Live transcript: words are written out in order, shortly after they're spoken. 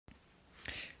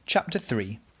Chapter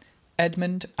 3.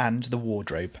 Edmund and the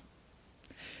Wardrobe.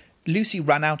 Lucy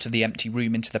ran out of the empty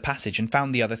room into the passage and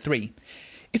found the other three.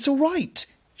 "It's all right,"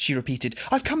 she repeated.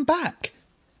 "I've come back."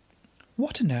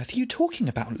 "What on earth are you talking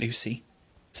about, Lucy?"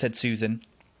 said Susan.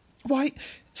 "Why,"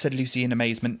 said Lucy in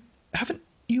amazement, "haven't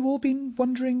you all been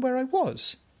wondering where I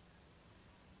was?"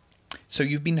 "So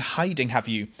you've been hiding, have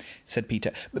you?" said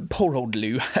Peter. "Poor old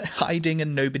Lou, hiding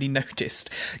and nobody noticed.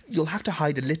 You'll have to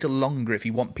hide a little longer if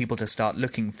you want people to start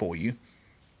looking for you."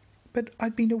 "But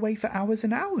I've been away for hours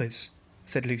and hours,"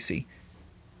 said Lucy.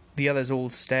 The others all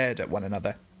stared at one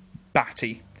another.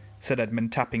 "Batty," said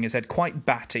Edmund, tapping his head. "Quite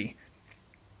batty."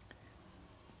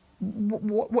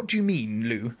 What do you mean,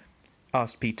 Lou?"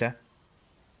 asked Peter.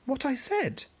 "What I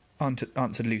said,"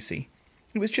 answered Lucy.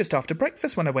 "It was just after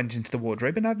breakfast when I went into the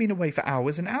wardrobe, and I've been away for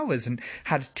hours and hours, and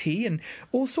had tea, and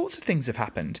all sorts of things have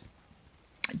happened."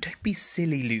 "Don't be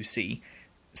silly, Lucy,"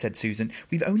 said Susan.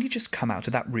 "We've only just come out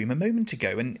of that room a moment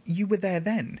ago, and you were there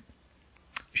then."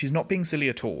 "She's not being silly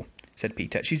at all," said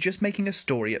Peter. "She's just making a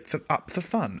story up for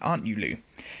fun, aren't you, Lou?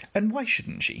 And why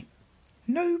shouldn't she?"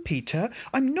 "No, Peter,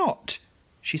 I'm not,"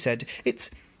 she said.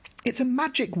 It's a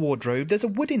magic wardrobe. There's a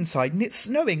wood inside, and it's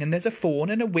snowing, and there's a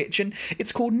faun and a witch, and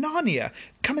it's called Narnia.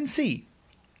 Come and see."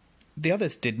 The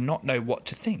others did not know what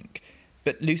to think,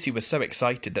 but Lucy was so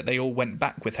excited that they all went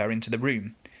back with her into the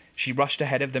room. She rushed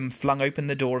ahead of them, flung open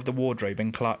the door of the wardrobe,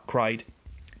 and cried,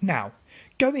 "Now,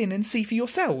 go in and see for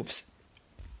yourselves."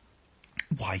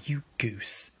 "Why, you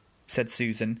goose," said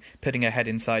Susan, putting her head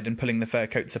inside and pulling the fur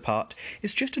coats apart.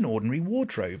 "It's just an ordinary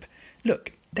wardrobe.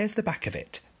 Look, there's the back of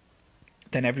it."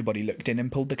 Then everybody looked in and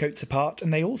pulled the coats apart,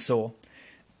 and they all saw.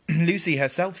 Lucy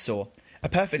herself saw a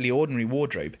perfectly ordinary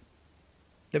wardrobe.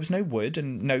 There was no wood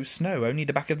and no snow, only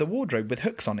the back of the wardrobe with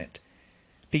hooks on it.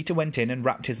 Peter went in and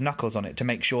rapped his knuckles on it to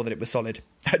make sure that it was solid.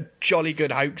 "A jolly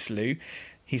good hoax, Lou,"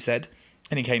 he said,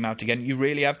 and he came out again. "You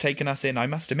really have taken us in. I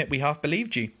must admit we half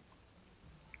believed you."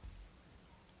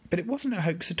 "But it wasn't a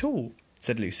hoax at all,"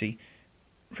 said Lucy.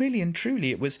 "Really and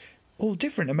truly it was all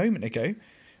different a moment ago.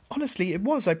 Honestly, it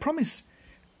was, I promise."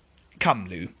 "Come,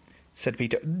 Lou," said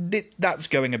Peter. "That's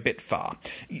going a bit far.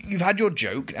 You've had your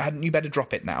joke. Hadn't you better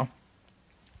drop it now?"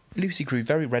 Lucy grew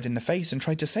very red in the face and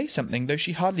tried to say something, though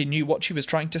she hardly knew what she was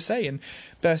trying to say, and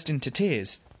burst into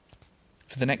tears.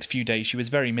 For the next few days she was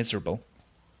very miserable.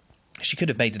 She could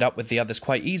have made it up with the others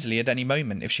quite easily at any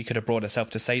moment if she could have brought herself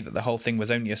to say that the whole thing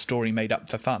was only a story made up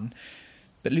for fun.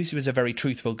 But Lucy was a very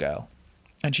truthful girl,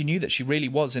 and she knew that she really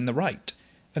was in the right,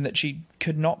 and that she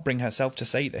could not bring herself to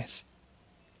say this.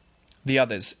 The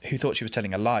others, who thought she was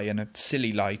telling a lie, and a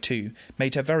silly lie too,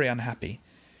 made her very unhappy.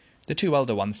 The two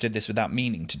elder ones did this without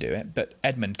meaning to do it, but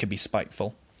Edmund could be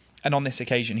spiteful, and on this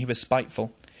occasion he was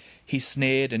spiteful. He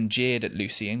sneered and jeered at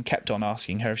Lucy, and kept on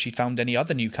asking her if she'd found any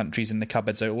other new countries in the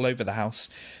cupboards all over the house.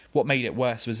 What made it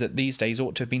worse was that these days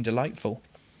ought to have been delightful.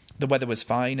 The weather was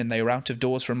fine, and they were out of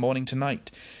doors from morning to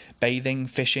night, bathing,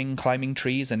 fishing, climbing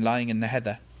trees, and lying in the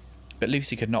heather. But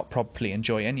Lucy could not properly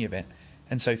enjoy any of it,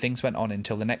 and so things went on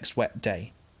until the next wet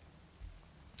day.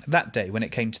 That day, when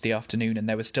it came to the afternoon and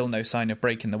there was still no sign of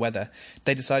break in the weather,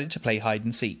 they decided to play hide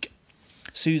and seek.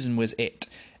 Susan was it,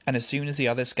 and as soon as the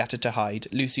others scattered to hide,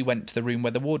 Lucy went to the room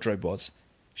where the wardrobe was.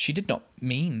 She did not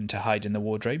mean to hide in the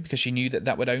wardrobe, because she knew that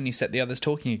that would only set the others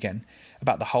talking again,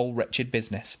 about the whole wretched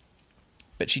business.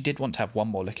 But she did want to have one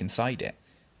more look inside it,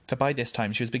 for by this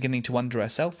time she was beginning to wonder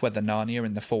herself whether Narnia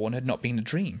and the faun had not been a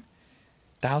dream.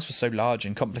 The house was so large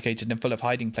and complicated and full of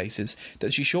hiding places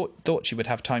that she thought she would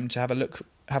have time to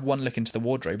have one look into the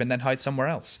wardrobe and then hide somewhere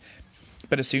else.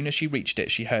 But as soon as she reached it,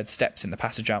 she heard steps in the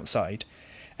passage outside,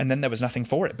 and then there was nothing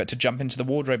for it but to jump into the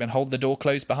wardrobe and hold the door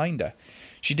closed behind her.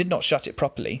 She did not shut it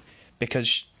properly,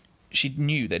 because she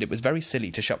knew that it was very silly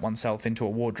to shut oneself into a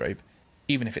wardrobe,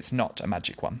 even if it's not a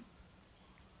magic one.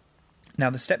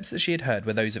 Now the steps that she had heard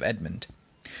were those of Edmund.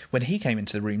 When he came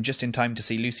into the room just in time to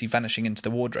see Lucy vanishing into the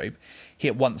wardrobe, he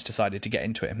at once decided to get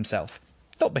into it himself.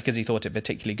 Not because he thought it a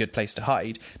particularly good place to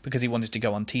hide, because he wanted to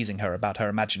go on teasing her about her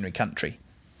imaginary country.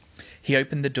 He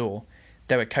opened the door.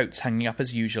 There were coats hanging up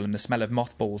as usual, and the smell of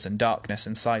mothballs and darkness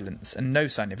and silence, and no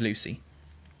sign of Lucy.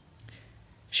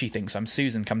 "She thinks I'm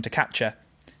Susan come to catch her,"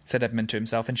 said Edmund to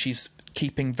himself, "and she's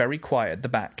keeping very quiet at the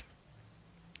back."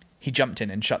 He jumped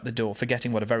in and shut the door,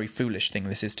 forgetting what a very foolish thing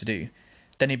this is to do.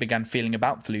 Then he began feeling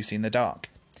about for Lucy in the dark.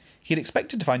 He had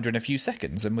expected to find her in a few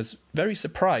seconds, and was very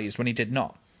surprised when he did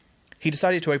not. He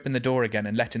decided to open the door again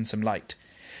and let in some light,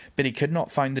 but he could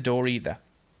not find the door either.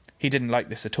 He didn't like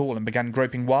this at all, and began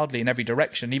groping wildly in every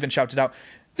direction, and even shouted out,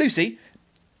 "Lucy!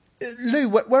 Lou,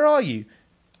 where are you?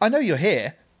 I know you're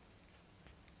here."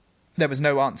 There was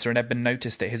no answer, and Edmund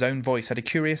noticed that his own voice had a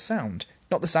curious sound,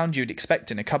 Not the sound you'd expect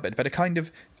in a cupboard, but a kind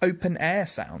of open-air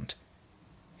sound.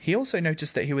 He also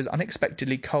noticed that he was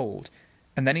unexpectedly cold,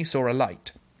 and then he saw a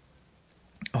light.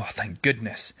 "Oh, thank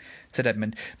goodness," said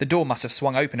Edmund. "The door must have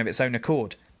swung open of its own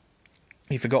accord."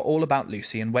 He forgot all about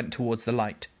Lucy and went towards the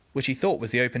light, which he thought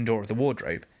was the open door of the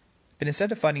wardrobe. But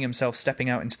instead of finding himself stepping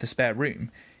out into the spare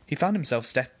room, he found himself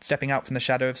stepping out from the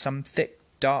shadow of some thick,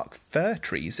 dark fir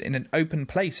trees in an open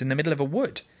place in the middle of a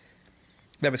wood.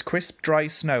 There was crisp, dry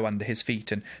snow under his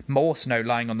feet, and more snow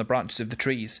lying on the branches of the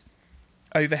trees.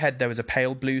 Overhead there was a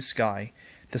pale blue sky,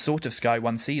 the sort of sky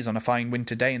one sees on a fine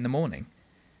winter day in the morning.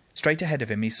 Straight ahead of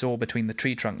him he saw between the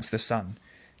tree trunks the sun,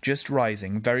 just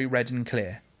rising, very red and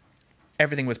clear.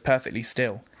 Everything was perfectly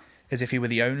still, as if he were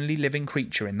the only living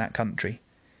creature in that country.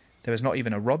 There was not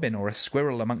even a robin or a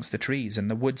squirrel amongst the trees, and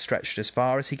the wood stretched as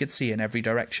far as he could see in every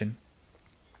direction.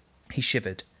 He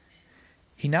shivered.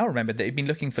 He now remembered that he had been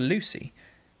looking for Lucy,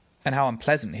 and how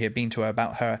unpleasant he had been to her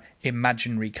about her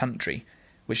imaginary country,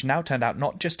 which now turned out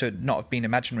not just to not have been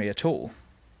imaginary at all.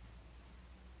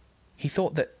 He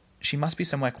thought that she must be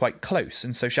somewhere quite close,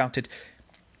 and so shouted,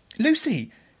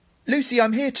 "Lucy! Lucy,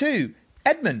 I'm here too!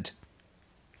 Edmund!"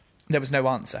 There was no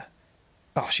answer.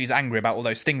 "Oh, she's angry about all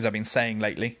those things I've been saying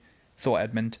lately," thought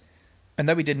Edmund. And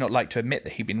though he did not like to admit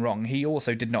that he'd been wrong, he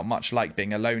also did not much like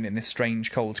being alone in this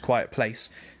strange, cold, quiet place.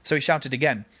 So he shouted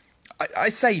again, I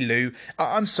say, Lou,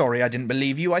 I'm sorry I didn't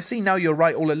believe you. I see now you're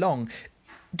right all along.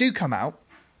 Do come out.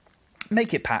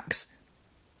 Make it Pax."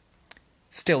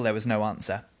 Still there was no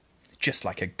answer. "Just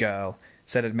like a girl,"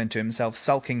 said Edmund to himself,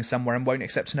 "sulking somewhere and won't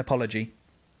accept an apology."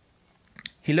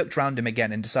 He looked round him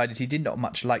again and decided he did not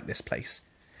much like this place,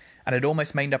 and had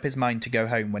almost made up his mind to go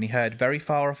home when he heard, very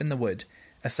far off in the wood,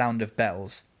 a sound of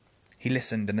bells. He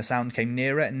listened, and the sound came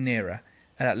nearer and nearer,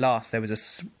 and at last there was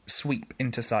a sweep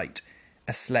into sight,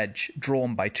 a sledge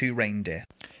drawn by 2 reindeer.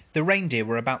 The reindeer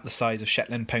were about the size of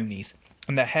Shetland ponies,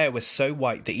 and their hair was so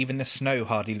white that even the snow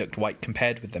hardly looked white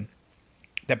compared with them.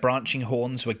 Their branching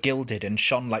horns were gilded and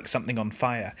shone like something on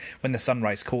fire when the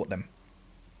sunrise caught them.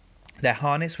 Their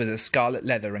harness was of scarlet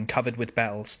leather and covered with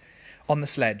bells. On the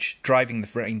sledge, driving the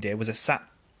reindeer, was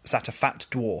sat a fat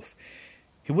dwarf.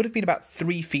 He would have been about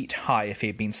 3 feet high if he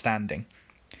had been standing.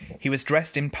 He was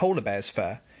dressed in polar bear's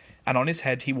fur, and on his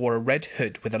head he wore a red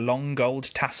hood with a long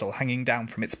gold tassel hanging down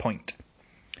from its point.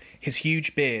 His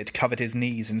huge beard covered his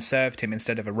knees and served him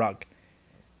instead of a rug.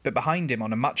 But behind him,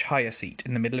 on a much higher seat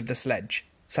in the middle of the sledge,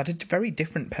 sat a very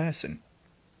different person.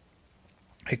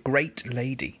 A great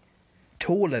lady,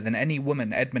 taller than any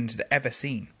woman Edmund had ever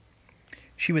seen.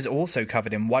 She was also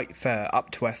covered in white fur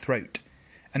up to her throat,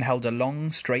 and held a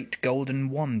long, straight golden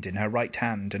wand in her right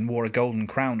hand, and wore a golden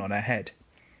crown on her head.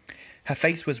 Her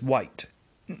face was white,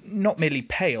 not merely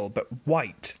pale, but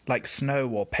white, like snow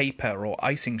or paper or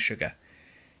icing sugar,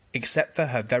 except for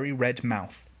her very red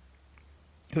mouth.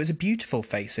 It was a beautiful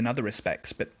face in other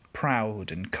respects, but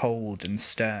proud and cold and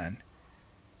stern.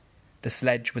 The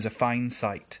sledge was a fine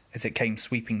sight as it came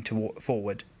sweeping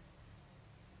forward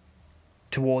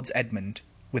towards Edmund,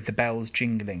 with the bells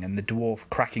jingling and the dwarf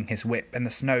cracking his whip and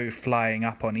the snow flying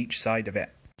up on each side of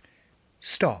it.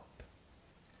 "Stop,"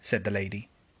 said the lady,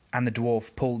 and the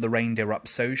dwarf pulled the reindeer up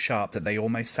so sharp that they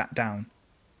almost sat down.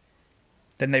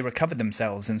 Then they recovered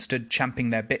themselves and stood champing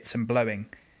their bits and blowing.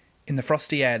 In the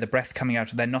frosty air the breath coming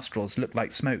out of their nostrils looked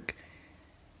like smoke.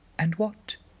 "And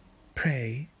what,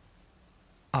 pray,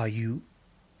 are you?"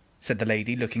 said the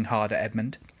lady, looking hard at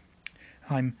Edmund.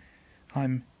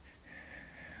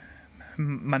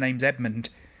 My name's Edmund,"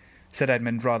 said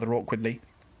Edmund rather awkwardly.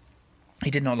 He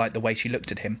did not like the way she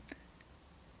looked at him.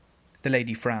 The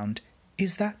lady frowned.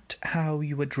 "Is that how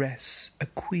you address a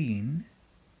queen?"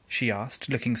 she asked,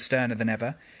 looking sterner than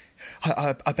ever.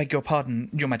 I beg your pardon,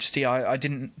 your Majesty, I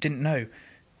didn't know,"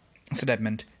 said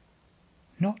Edmund.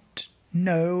 "Not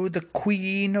know the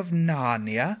Queen of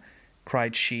Narnia?"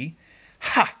 cried she.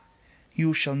 "Ha!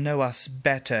 You shall know us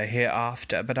better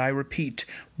hereafter, but I repeat,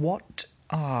 what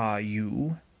are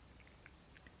you?"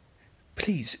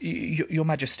 "Please, your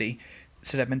Majesty,"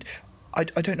 said Edmund, I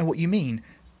don't know what you mean.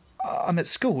 I'm at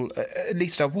school, at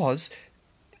least I was.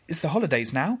 It's the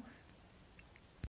holidays now."